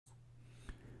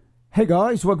Hey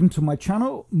guys, welcome to my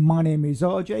channel. My name is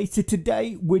RJ. So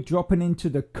today we're dropping into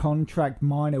the contract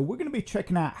miner. We're going to be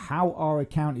checking out how our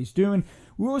account is doing.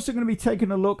 We're also going to be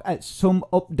taking a look at some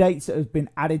updates that have been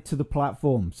added to the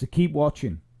platform. So keep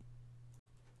watching.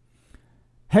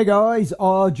 Hey guys,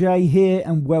 RJ here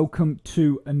and welcome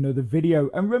to another video.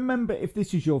 And remember, if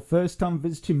this is your first time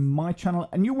visiting my channel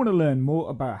and you want to learn more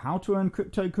about how to earn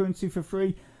cryptocurrency for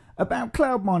free, about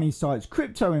cloud mining sites,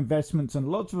 crypto investments and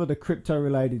lots of other crypto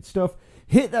related stuff,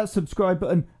 hit that subscribe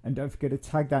button and don't forget to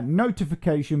tag that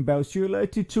notification bell so you're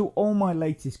alerted to all my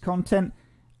latest content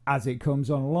as it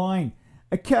comes online.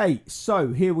 Okay, so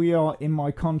here we are in my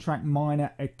contract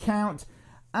miner account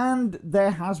and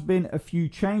there has been a few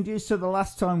changes. So the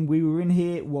last time we were in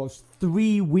here was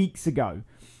 3 weeks ago.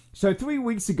 So 3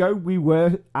 weeks ago we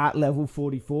were at level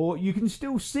 44. You can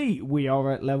still see we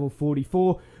are at level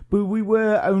 44, but we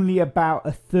were only about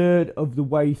a third of the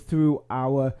way through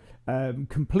our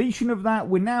completion of that.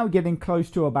 We're now getting close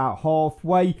to about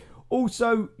halfway.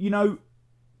 Also, you know,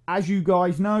 as you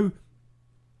guys know,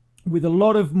 with a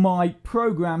lot of my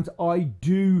programs, I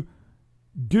do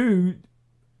the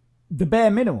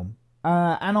bare minimum.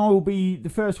 And I will be the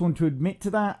first one to admit to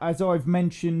that. As I've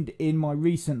mentioned in my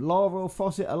recent lava oil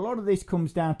faucet, a lot of this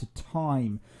comes down to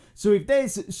time. So if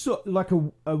there's like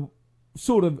a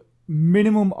sort of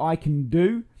minimum I can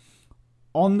do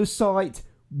on the site,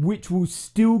 which will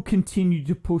still continue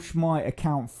to push my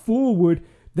account forward,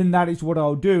 then that is what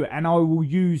I'll do. And I will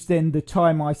use then the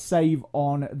time I save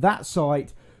on that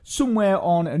site somewhere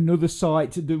on another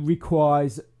site that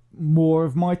requires more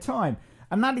of my time.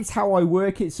 And that is how I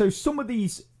work it. So some of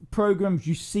these programs,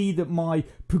 you see that my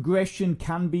progression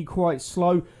can be quite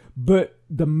slow, but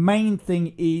the main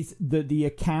thing is that the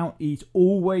account is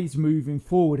always moving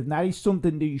forward. And that is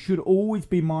something that you should always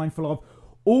be mindful of.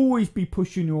 Always be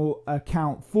pushing your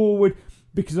account forward,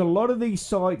 because a lot of these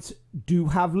sites do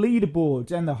have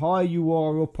leaderboards, and the higher you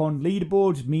are up on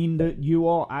leaderboards mean that you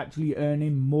are actually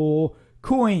earning more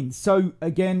coins. So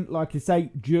again, like I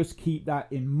say, just keep that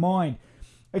in mind.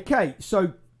 Okay,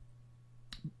 so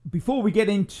before we get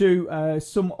into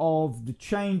some of the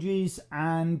changes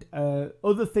and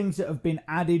other things that have been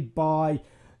added by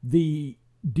the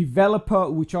developer,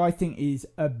 which I think is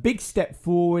a big step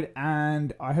forward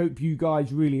and I hope you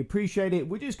guys really appreciate it,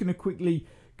 we're just going to quickly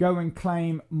go and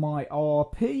claim my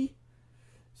RP.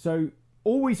 So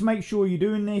always make sure you're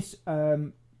doing this.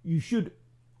 You should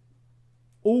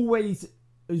always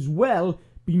as well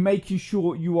be making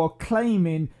sure you are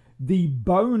claiming the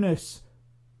bonus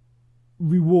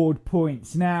reward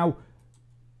points. Now,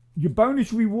 your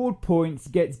bonus reward points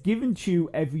gets given to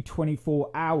you every 24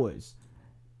 hours.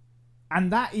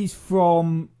 And that is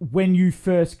from when you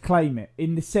first claim it.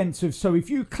 In the sense of, so if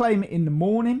you claim it in the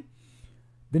morning,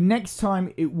 the next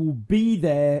time it will be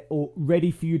there or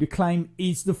ready for you to claim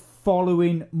is the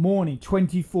following morning,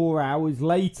 24 hours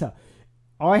later.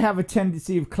 I have a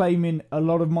tendency of claiming a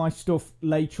lot of my stuff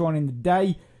later on in the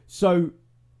day. So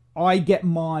I get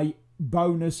my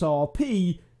bonus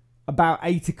RP about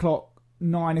 8 o'clock,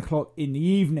 9 o'clock in the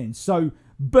evening. So,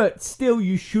 but still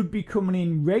you should be coming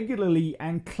in regularly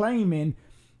and claiming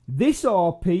this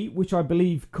RP, which I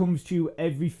believe comes to you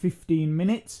every 15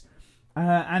 minutes.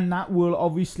 And that will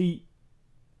obviously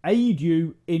aid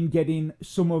you in getting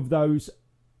some of those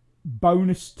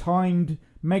bonus timed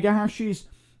mega hashes,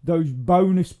 those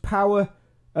bonus power,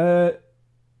 is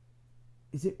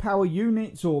it power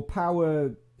units or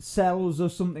power cells or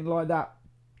something like that.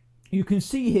 You can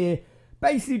see here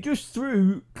basically just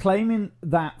through claiming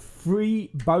that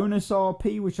free bonus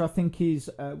RP, which I think is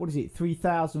what is it,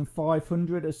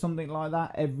 3,500 or something like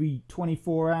that every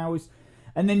 24 hours,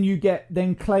 and then you get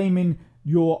then claiming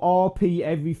your RP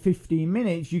every 15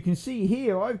 minutes. You can see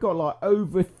here I've got like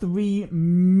over 3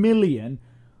 million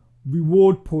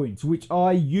reward points, which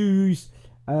I use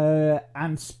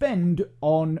and spend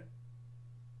on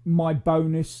my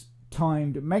bonus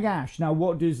timed mega hash. Now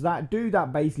what does that do?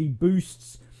 That basically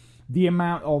boosts the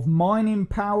amount of mining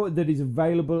power that is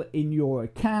available in your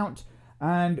account.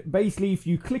 And basically if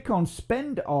you click on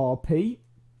spend RP,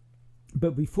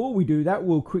 but before we do that,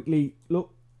 we'll quickly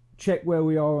check where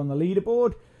we are on the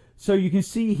leaderboard. So you can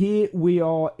see here we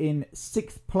are in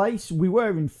 6th place. We were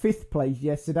in 5th place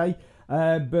yesterday,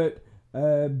 but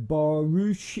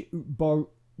Boruchia,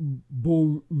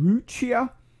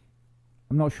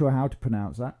 I'm not sure how to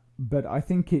pronounce that, but I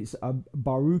think it's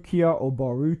Baruchia or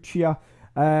Baruchia.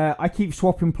 I keep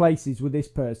swapping places with this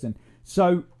person.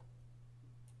 So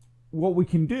what we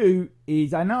can do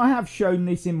is, I know I have shown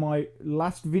this in my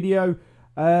last video,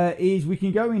 is we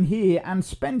can go in here and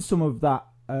spend some of that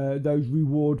those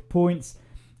reward points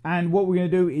And what we're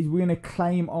going to do is we're going to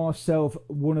claim ourselves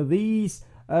one of these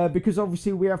because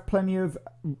obviously we have plenty of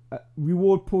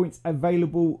reward points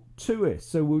available to us.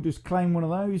 So we'll just claim one of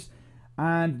those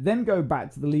and then go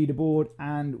back to the leaderboard,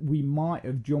 and we might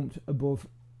have jumped above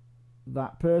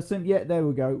that person. Yeah, there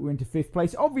we go. We're into 5th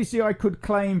place. Obviously, I could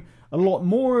claim a lot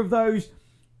more of those,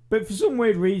 but for some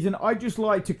weird reason, I just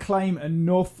like to claim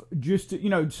enough just to, you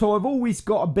know, so I've always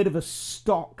got a bit of a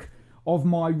stock of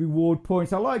my reward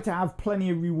points. I like to have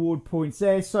plenty of reward points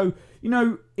there. So, you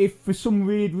know, if for some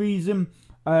weird reason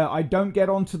I don't get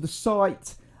onto the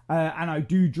site and I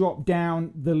do drop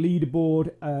down the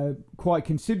leaderboard quite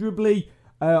considerably,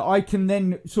 I can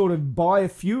then sort of buy a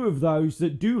few of those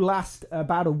that do last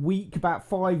about a week, about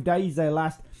 5 days they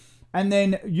last. And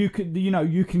then you could, you know,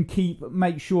 you can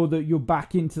make sure that you're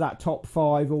back into that top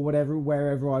 5 or whatever,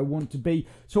 wherever I want to be.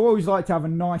 So I always like to have a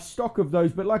nice stock of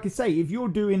those. But like I say, if you're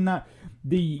doing that,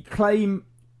 the claim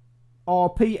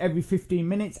RP every 15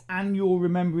 minutes and you're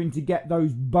remembering to get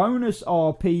those bonus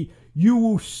RP, you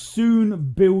will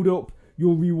soon build up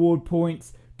your reward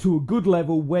points to a good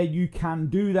level where you can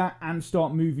do that and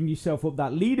start moving yourself up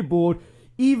that leaderboard,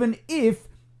 even if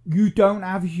you don't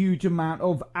have a huge amount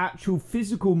of actual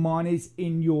physical miners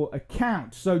in your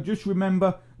account. So just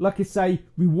remember, like I say,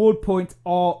 reward points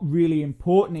are really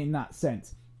important in that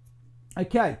sense.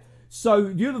 Okay,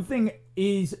 so the other thing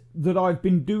is that I've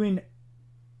been doing,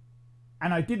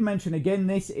 and I did mention again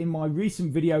this in my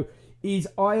recent video, is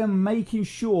I am making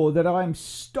sure that I'm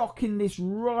stocking this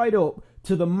right up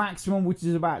to the maximum, which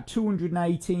is about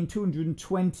 218,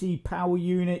 220 power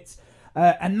units.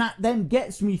 And that then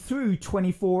gets me through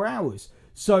 24 hours.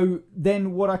 So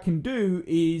then what I can do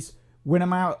is when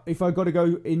I'm out, if I got to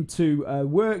go into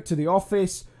work, to the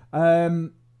office,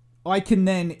 I can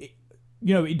then,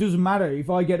 you know, it doesn't matter if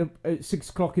I get up at 6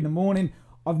 o'clock in the morning,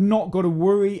 I've not got to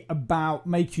worry about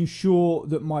making sure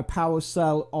that my power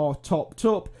cell are topped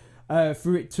up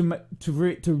for it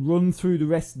to run through the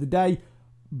rest of the day.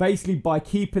 Basically, by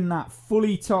keeping that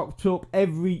fully topped up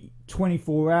every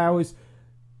 24 hours,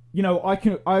 you know, I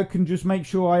can just make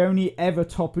sure I only ever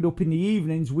top it up in the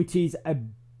evenings, which is a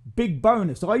big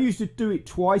bonus. I used to do it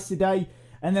twice a day,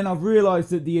 and then I've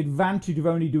realized that the advantage of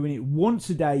only doing it once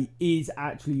a day is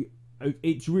actually,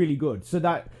 it's really good. So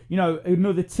that, you know,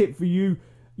 another tip for you,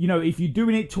 you know, if you're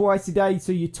doing it twice a day,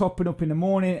 so you're topping up in the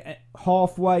morning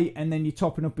halfway and then you're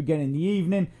topping up again in the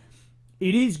evening,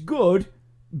 it is good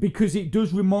because it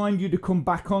does remind you to come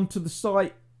back onto the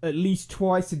site at least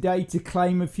twice a day to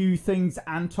claim a few things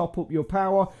and top up your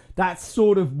power. That's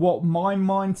sort of what my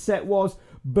mindset was,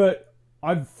 but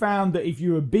I've found that if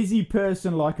you're a busy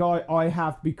person like I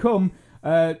have become,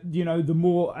 you know, the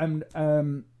more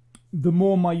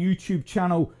my YouTube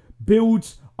channel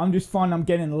builds, I'm just finding I'm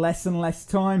getting less and less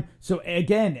time. So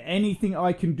again, anything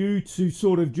I can do to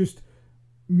sort of just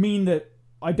mean that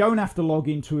I don't have to log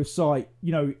into a site,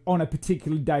 you know, on a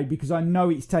particular day because I know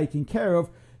it's taken care of.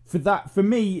 For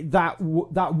me, that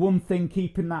one thing,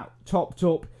 keeping that topped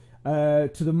up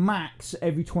to the max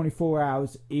every 24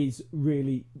 hours is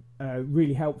really,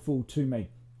 really helpful to me.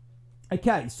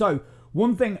 Okay, so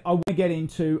one thing I want to get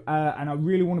into, and I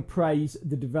really want to praise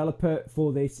the developer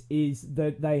for this, is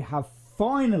that they have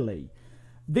finally,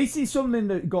 this is something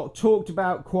that got talked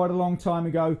about quite a long time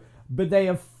ago, but they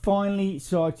have finally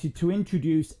started to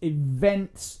introduce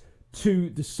events to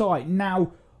the site.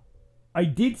 Now, I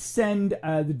did send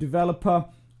the developer,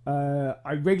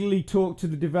 I regularly talk to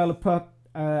the developer,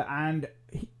 and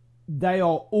they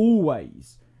are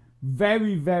always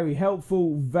very, very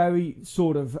helpful, very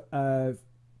sort of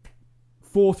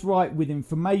forthright with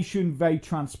information, very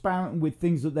transparent with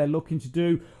things that they're looking to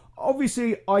do.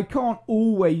 Obviously, I can't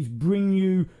always bring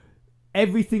you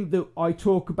everything that I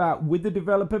talk about with the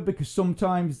developer because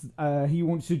sometimes he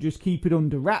wants to just keep it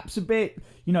under wraps a bit,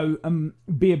 you know,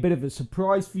 be a bit of a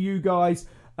surprise for you guys.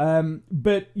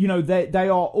 But, you know, they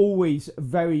are always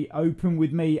very open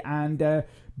with me. And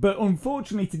but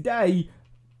unfortunately today,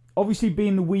 obviously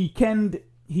being the weekend,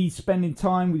 he's spending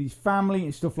time with his family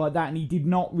and stuff like that, and he did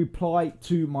not reply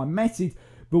to my message.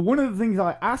 But one of the things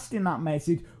I asked in that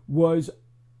message was,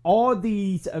 are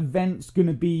these events going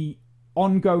to be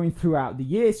ongoing throughout the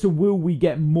year? So will we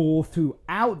get more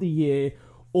throughout the year,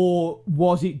 or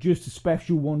was it just a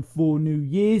special one for New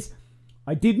Year's?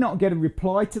 I did not get a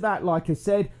reply to that, like I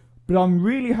said, but I'm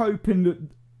really hoping that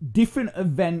different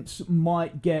events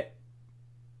might get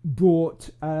brought,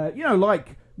 you know,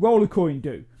 like Rollercoin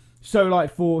do. So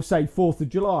like for, say, 4th of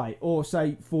July, or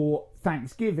say for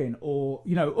Thanksgiving, or,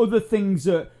 you know, other things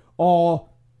that are,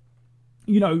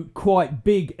 you know, quite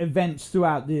big events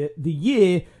throughout the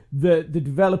year, the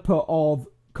developer of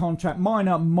Contract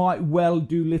Miner might well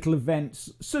do little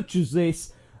events such as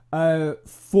this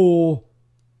for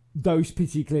those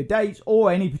particular dates,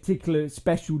 or any particular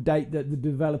special date that the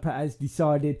developer has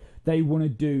decided they want to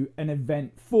do an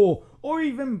event for. Or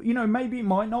even, you know, maybe it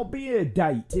might not be a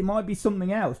date, it might be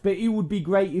something else, but it would be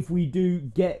great if we do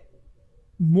get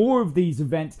more of these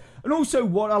events. And also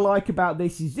what I like about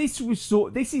this is this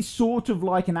is sort of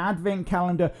like an advent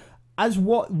calendar as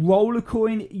what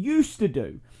Rollercoin used to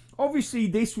do. Obviously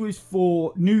this was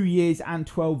for New Year's and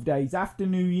 12 days after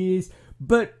New Year's,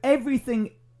 but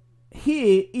everything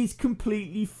here is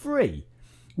completely free,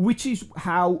 which is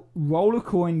how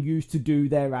Rollercoin used to do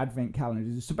their advent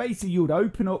calendars. So basically you would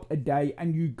open up a day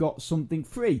and you got something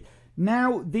free.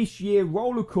 Now this year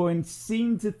Rollercoin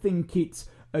seem to think it's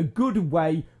a good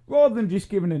way, rather than just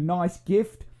giving a nice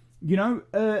gift, you know,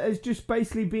 as just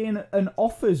basically being an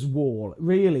offers wall.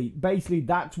 Really, basically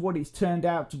that's what it's turned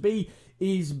out to be,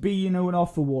 is being an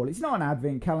offer wall. It's not an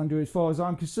advent calendar as far as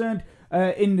I'm concerned,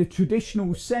 in the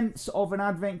traditional sense of an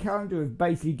advent calendar, of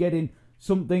basically getting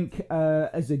something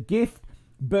as a gift,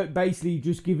 but basically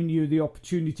just giving you the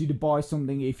opportunity to buy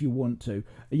something if you want to,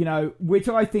 you know, which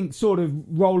I think sort of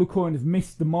Rollercoin have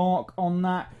missed the mark on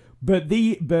that. But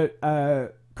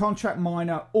Contract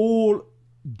Miner, all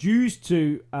dues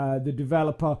to the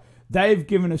developer, they've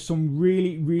given us some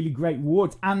really, really great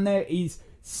rewards, and there is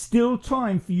still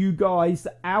time for you guys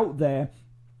out there.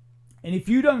 And if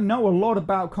you don't know a lot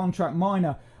about Contract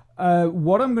Miner,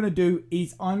 what I'm going to do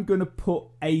is I'm going to put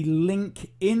a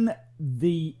link in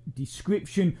the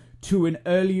description to an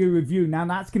earlier review. Now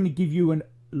that's going to give you a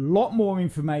lot more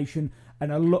information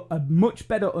and a much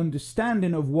better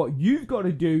understanding of what you've got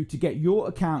to do to get your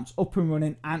accounts up and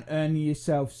running and earning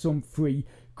yourself some free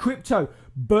crypto.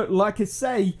 But like I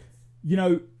say, you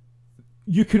know,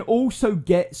 you can also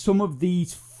get some of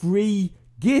these free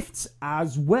gifts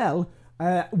as well,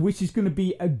 which is going to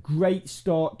be a great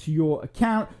start to your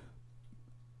account.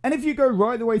 And if you go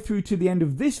right the way through to the end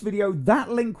of this video,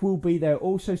 that link will be there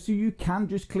also, so you can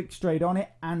just click straight on it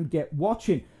and get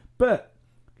watching. But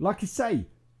like I say,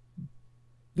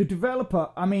 the developer,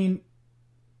 I mean,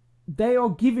 they are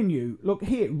giving you, look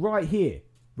here, right here,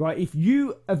 right? If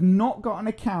you have not got an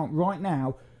account right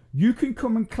now, you can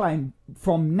come and claim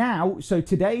from now. So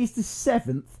today is the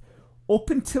 7th, up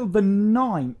until the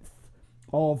 9th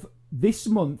of this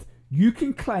month, you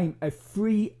can claim a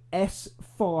free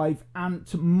S5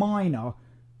 Ant Miner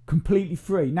completely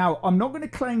free. Now, I'm not going to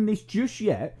claim this just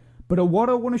yet, but what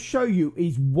I want to show you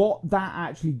is what that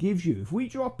actually gives you. If we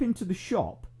drop into the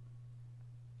shop,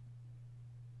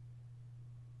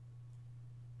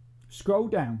 scroll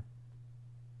down,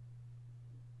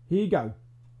 here you go,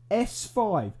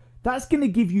 S5. That's going to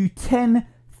give you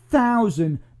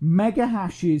 10,000 mega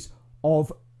hashes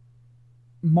of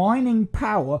mining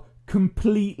power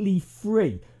completely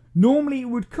free. Normally it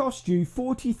would cost you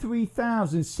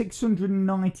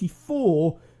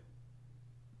 43,694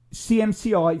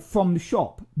 CMCI from the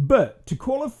shop, but to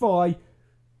qualify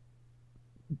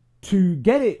to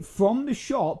get it from the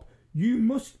shop, you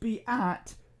must be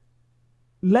at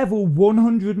level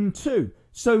 102.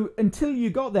 So until you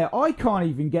got there, I can't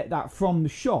even get that from the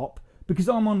shop because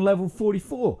I'm on level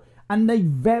 44, and they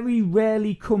very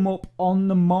rarely come up on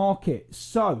the market.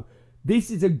 So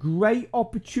this is a great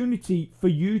opportunity for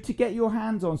you to get your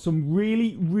hands on some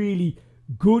really, really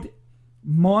good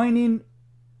mining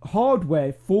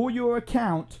hardware for your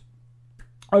account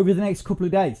over the next couple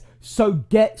of days. So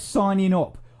get signing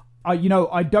up. You know,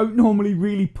 I don't normally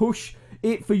really push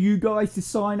it for you guys to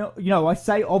sign up. You know, I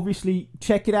say obviously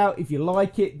check it out. If you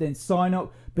like it, then sign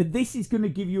up. But this is going to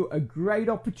give you a great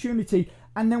opportunity.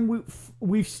 And then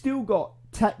we've still got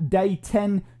day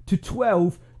 10 to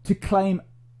 12 to claim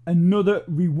another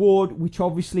reward, which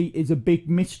obviously is a big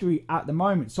mystery at the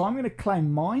moment. So I'm going to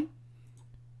claim mine.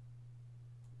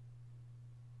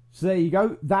 So there you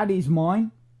go. That is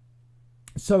mine.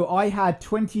 So I had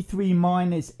 23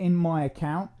 miners in my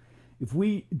account. If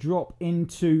we drop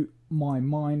into my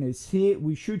miners here,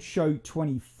 we should show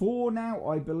 24 now,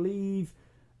 I believe.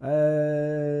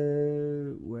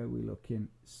 Where are we looking?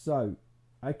 So,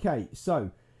 okay.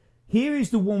 So here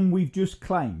is the one we've just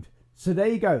claimed. So there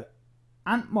you go.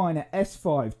 Antminer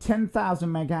S5,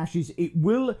 10,000 mega hashes. It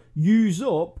will use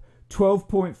up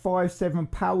 12.57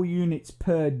 power units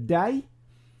per day.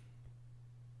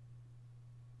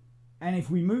 And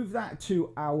if we move that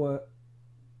to our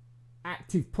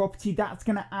active property, that's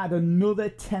going to add another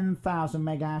 10,000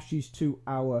 mega hashes to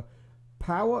our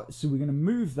power. So we're going to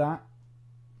move that.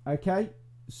 Okay,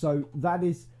 so that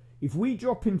is, if we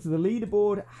drop into the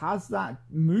leaderboard, has that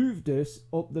moved us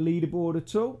up the leaderboard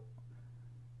at all?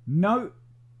 No.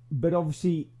 but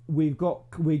obviously we're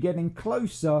getting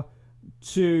closer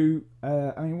to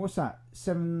I mean, what's that,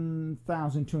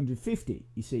 7,250.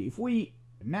 You see, if we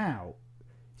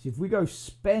go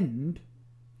spend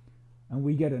and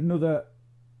we get another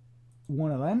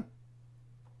one of them,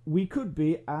 we could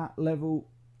be at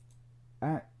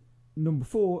number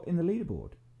 4 in the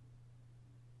leaderboard.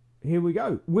 Here we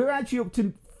go. We're actually up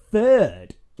to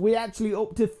third. We're actually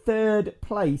up to third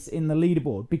place in the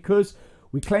leaderboard because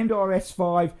we claimed our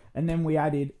S5 and then we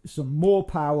added some more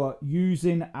power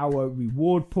using our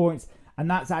reward points, and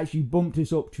that's actually bumped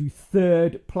us up to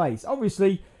third place.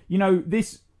 Obviously, you know,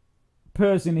 this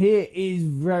person here is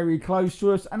very close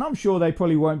to us, and I'm sure they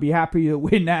probably won't be happy that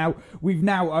we've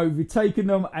now overtaken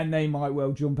them, and they might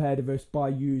well jump ahead of us by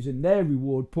using their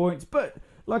reward points. But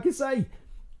like I say,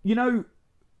 you know,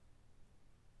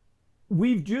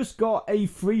 we've just got a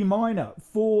free miner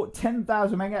for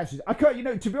 10,000 mega hashes. I can't, you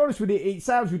know, to be honest with you, it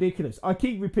sounds ridiculous. I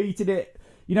keep repeating it.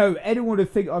 You know, anyone would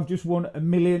think I've just won $1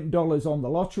 million on the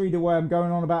lottery the way I'm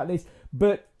going on about this.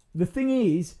 But the thing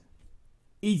is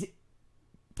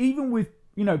even with,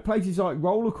 you know, places like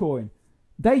Rollercoin,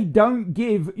 they don't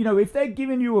give, you know, if they're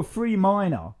giving you a free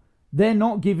miner, they're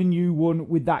not giving you one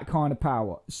with that kind of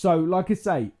power. So, like I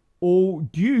say, all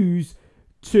dues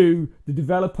to the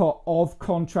developer of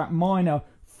Contract Miner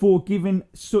for giving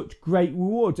such great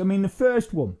rewards. I mean, the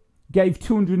first one gave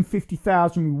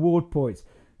 250,000 reward points.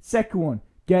 Second one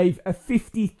gave a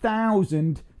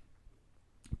 50,000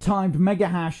 timed mega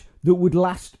hash that would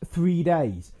last 3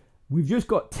 days. We've just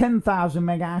got 10,000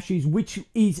 mega hashes, which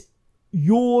is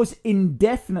yours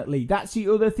indefinitely. That's the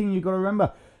other thing you've got to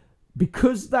remember.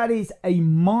 Because that is a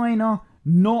miner,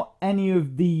 not any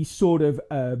of the sort of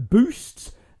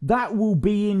boosts, that will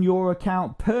be in your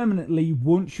account permanently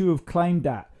once you have claimed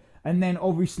that. And then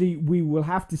obviously we will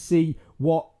have to see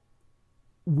what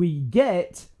we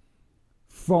get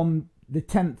from the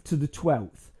 10th to the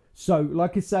 12th. So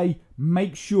like I say,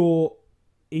 make sure,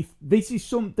 if this is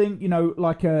something, you know,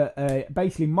 like a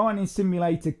basically mining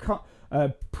simulator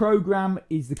program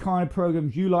is the kind of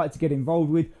programs you like to get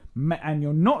involved with, and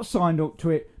you're not signed up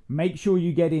to it, make sure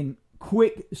you get in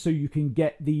quick so you can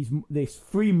get this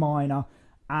free miner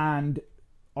and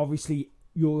obviously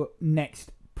your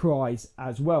next prize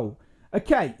as well.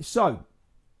 Okay, so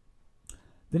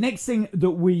the next thing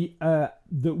that we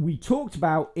talked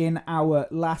about in our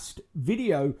last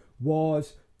video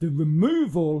was the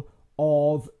removal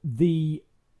of the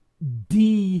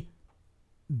D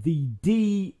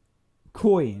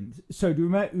coins. So do you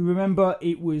remember,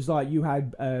 it was like you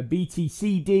had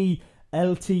BTCD,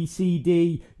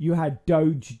 LTCD, you had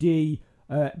Doge D,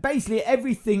 basically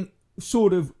everything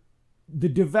sort of the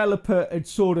developer had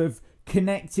sort of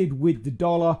connected with the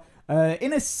dollar,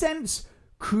 in a sense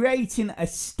creating a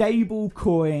stable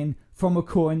coin from a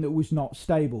coin that was not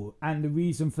stable. And the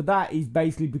reason for that is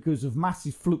basically because of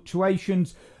massive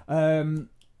fluctuations and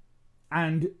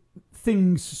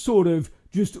things sort of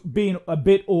just being a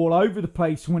bit all over the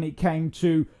place when it came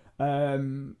to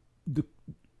the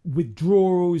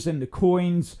withdrawals and the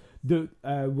coins that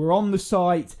were on the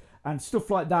site and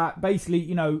stuff like that. Basically,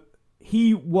 you know,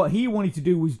 what he wanted to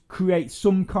do was create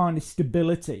some kind of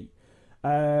stability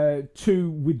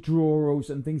to withdrawals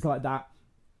and things like that.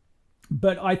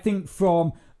 But I think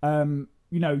from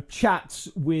you know, chats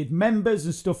with members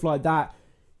and stuff like that,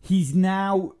 he's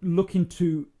now looking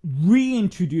to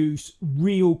reintroduce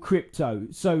real crypto.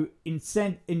 So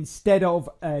instead of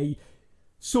a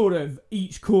sort of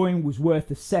each coin was worth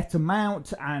a set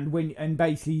amount, and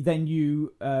basically then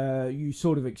you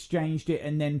sort of exchanged it,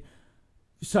 and then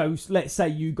so let's say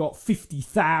you got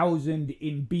 50,000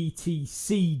 in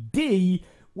BTCD.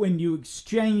 When you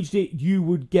exchanged it, you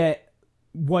would get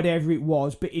whatever it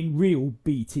was, but in real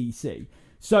BTC.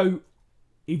 So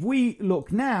if we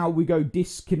look now, we go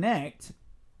disconnect,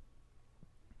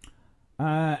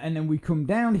 and then we come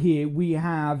down here, we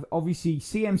have obviously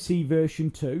CMC version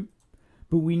 2,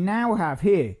 but we now have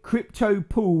here Crypto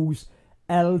Pools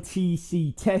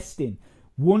LTC testing.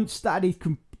 Once that is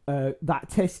that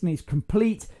testing is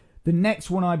complete, the next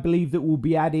one I believe that will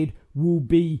be added will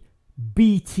be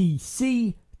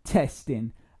BTC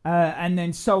testing, and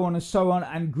then so on and so on,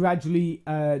 and gradually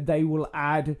they will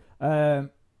add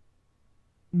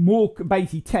more,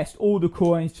 basically test all the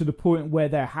coins to the point where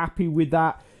they're happy with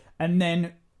that, and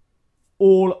then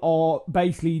all are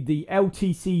basically the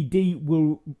LTCD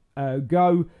will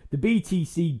go, the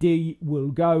BTCD will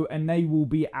go, and they will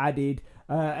be added.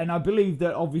 And I believe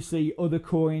that obviously other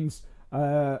coins,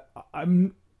 I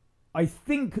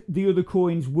think the other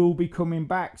coins will be coming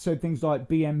back. So things like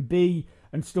BNB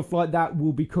and stuff like that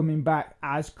will be coming back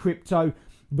as crypto.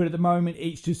 But at the moment,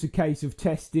 it's just a case of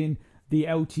testing the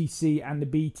LTC and the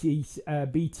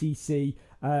BTC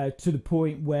to the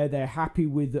point where they're happy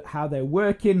with how they're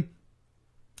working.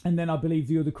 And then I believe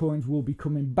the other coins will be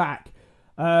coming back.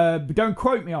 But don't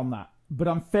quote me on that. But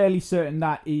I'm fairly certain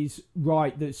that is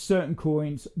right, that certain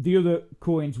coins, the other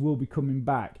coins will be coming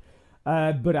back,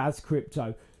 but as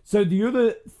crypto. So the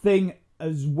other thing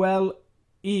as well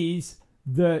is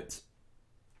that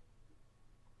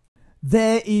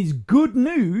there is good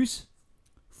news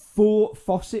for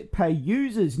Faucet Pay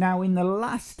users. Now, in the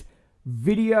last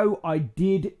video, I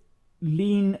basically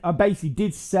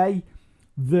did say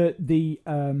that the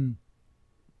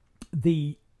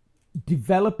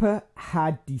developer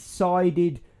had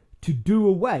decided to do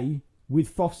away with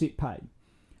Faucet Pay,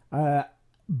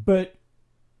 but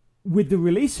with the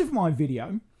release of my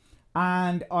video,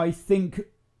 and I think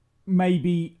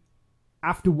maybe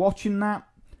after watching that,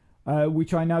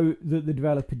 which I know that the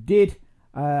developer did,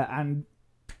 and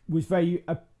was very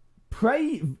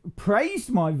praised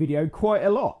my video quite a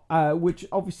lot, which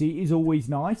obviously is always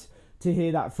nice to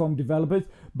hear that from developers.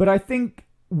 But I think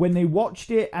when they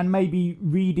watched it and maybe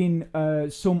reading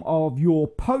some of your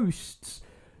posts,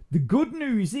 the good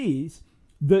news is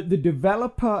that the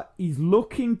developer is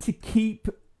looking to keep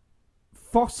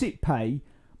Faucet Pay,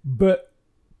 but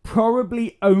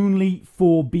probably only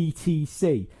for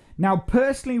BTC. Now,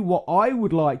 personally, what I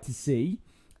would like to see,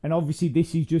 and obviously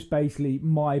this is just basically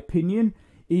my opinion,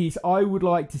 is I would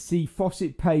like to see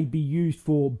Faucet Pay be used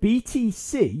for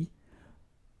BTC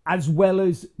as well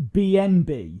as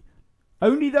BNB.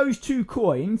 Only those two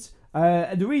coins.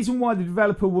 The reason why the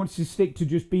developer wants to stick to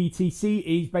just BTC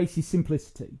is basically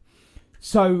simplicity.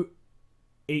 So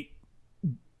it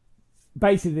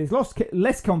basically there's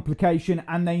less complication,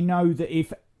 and they know that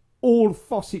if all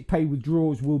Faucet Pay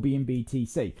withdrawals will be in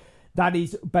BTC. That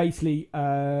is basically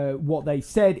what they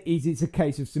said, is it's a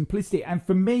case of simplicity. And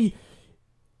for me,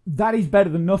 that is better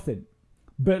than nothing.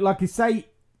 But like I say,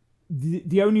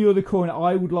 the only other coin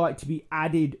I would like to be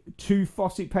added to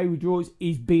Faucet Pay withdrawals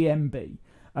is BNB.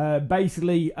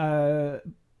 Basically,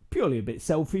 purely a bit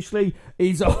selfishly,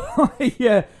 is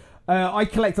I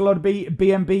collect a lot of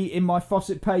BNB in my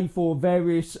Faucet Pay for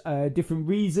various different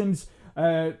reasons.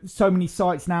 So many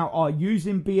sites now are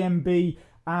using BNB,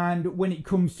 and when it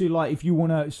comes to, like, if you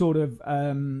want to sort of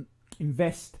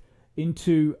invest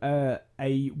into a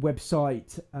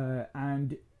website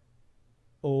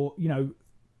or you know,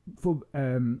 for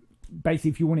basically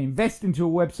if you want to invest into a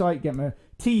website, get my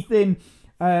teeth in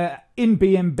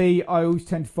BNB, I always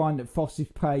tend to find that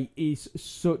Faucet Pay is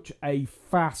such a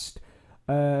fast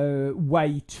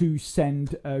way to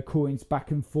send coins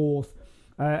back and forth.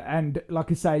 And like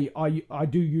I say, I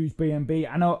do use BNB,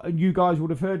 and you guys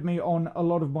would have heard me on a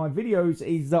lot of my videos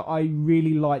is that I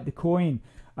really like the coin.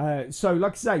 So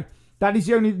like I say, that is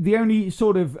the only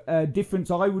sort of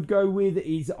difference I would go with,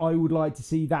 is I would like to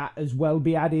see that as well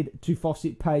be added to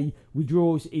Faucet Pay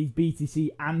withdrawals, is BTC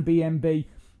and BNB.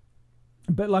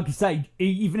 But like I say,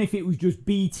 even if it was just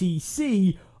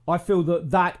BTC, I feel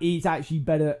that that is actually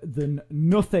better than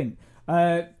nothing.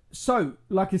 So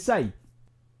like I say,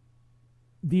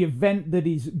 the event that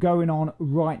is going on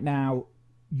right now,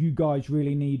 you guys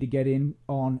really need to get in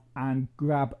on and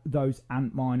grab those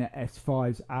Antminer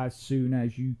S5s as soon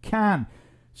as you can.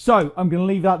 So I'm going to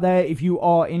leave that there. If you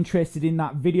are interested in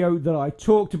that video that I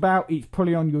talked about, it's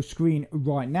probably on your screen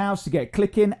right now, so get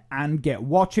clicking and get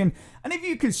watching. And if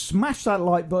you could smash that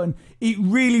like button, it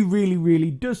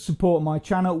really does support my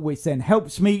channel, which then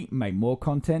helps me make more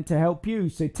content to help you.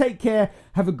 So take care,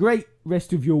 have a great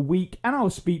rest of your week, and I'll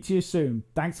speak to you soon.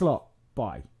 Thanks a lot.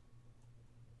 Bye.